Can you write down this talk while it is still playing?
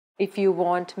If you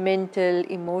want mental,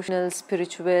 emotional,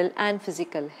 spiritual and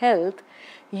physical health,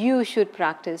 you should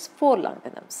practice Four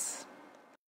Langhanams.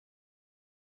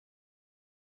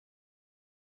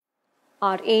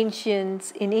 Our ancients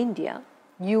in India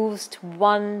used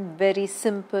one very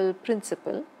simple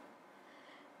principle.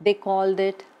 They called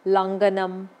it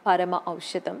Langhanam Parama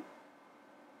Aushadam.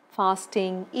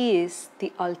 Fasting is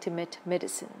the ultimate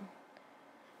medicine.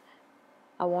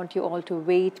 I want you all to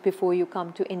wait before you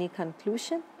come to any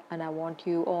conclusion, and I want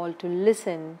you all to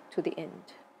listen to the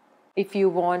end. If you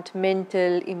want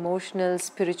mental, emotional,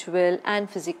 spiritual and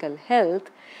physical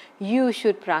health, you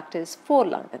should practice Four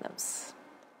Langhanams.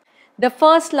 The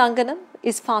first Langhanam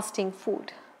is fasting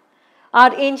food.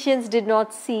 Our ancients did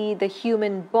not see the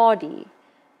human body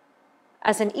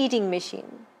as an eating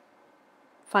machine.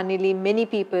 Funnily, many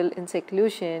people in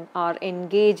seclusion are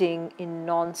engaging in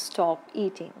non-stop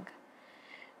eating.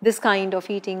 This kind of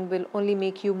eating will only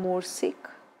make you more sick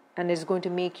and is going to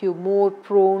make you more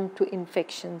prone to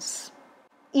infections.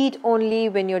 Eat only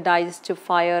when your digestive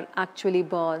fire actually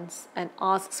burns and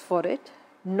asks for it,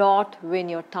 not when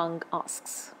your tongue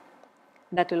asks.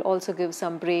 That will also give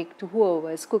some break to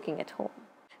whoever is cooking at home.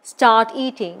 Start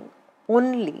eating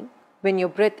only when your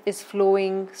breath is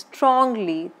flowing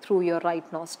strongly through your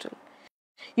right nostril.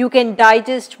 You can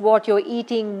digest what you're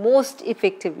eating most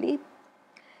effectively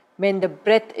when the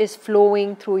breath is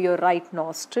flowing through your right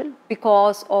nostril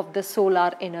because of the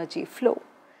solar energy flow.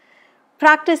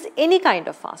 Practice any kind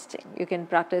of fasting. You can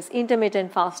practice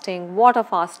intermittent fasting, water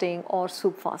fasting or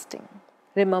soup fasting.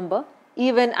 Remember,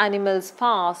 even animals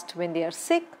fast when they are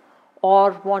sick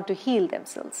or want to heal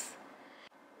themselves.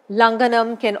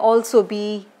 Langhanam can also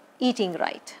be eating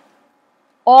right.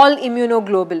 All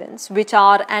immunoglobulins, which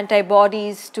are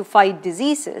antibodies to fight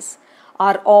diseases,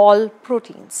 are all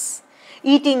proteins.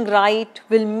 Eating right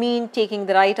will mean taking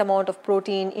the right amount of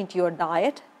protein into your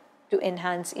diet to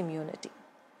enhance immunity.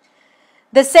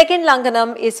 The second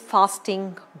Langhanam is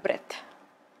fasting breath.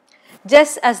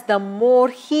 Just as the more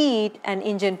heat an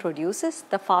engine produces,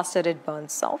 the faster it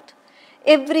burns out.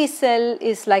 Every cell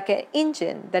is like an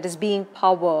engine that is being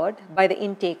powered by the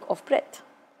intake of breath.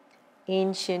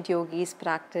 Ancient yogis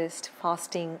practiced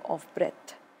fasting of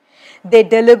breath. They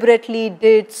deliberately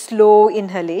did slow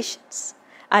inhalations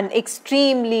and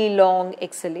extremely long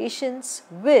exhalations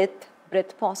with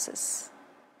breath pauses.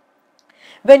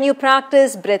 When you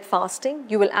practice breath fasting,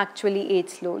 you will actually age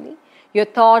slowly. Your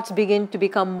thoughts begin to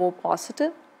become more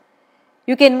positive.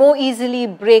 You can more easily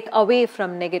break away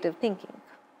from negative thinking.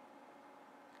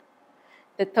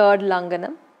 The third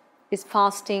Langhanam is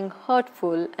fasting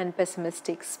hurtful and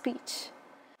pessimistic speech.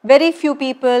 Very few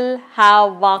people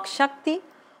have Vak Shakti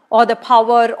or the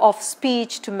power of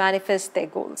speech to manifest their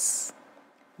goals.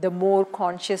 The more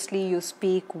consciously you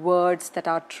speak words that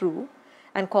are true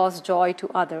and cause joy to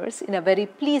others in a very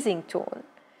pleasing tone,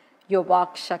 your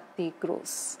Vak Shakti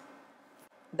grows.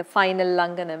 The final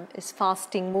Langhanam is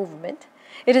fasting movement.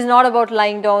 It is not about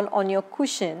lying down on your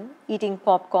cushion, eating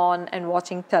popcorn and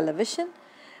watching television.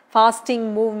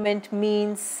 Fasting movement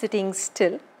means sitting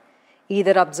still,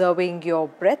 either observing your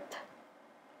breath,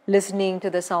 listening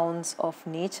to the sounds of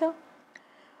nature,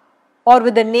 or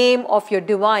with the name of your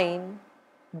divine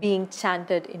being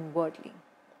chanted inwardly.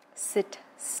 Sit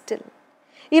still.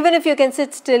 Even if you can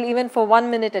sit still even for 1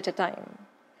 minute at a time,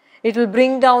 it will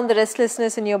bring down the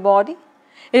restlessness in your body.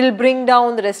 It will bring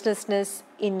down the restlessness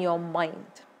in your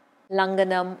mind.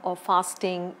 Langhanam or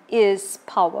fasting is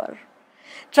power.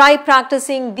 Try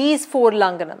practicing these 4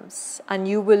 Langhanams and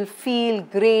you will feel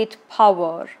great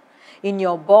power in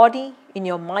your body, in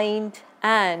your mind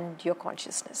and your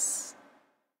consciousness.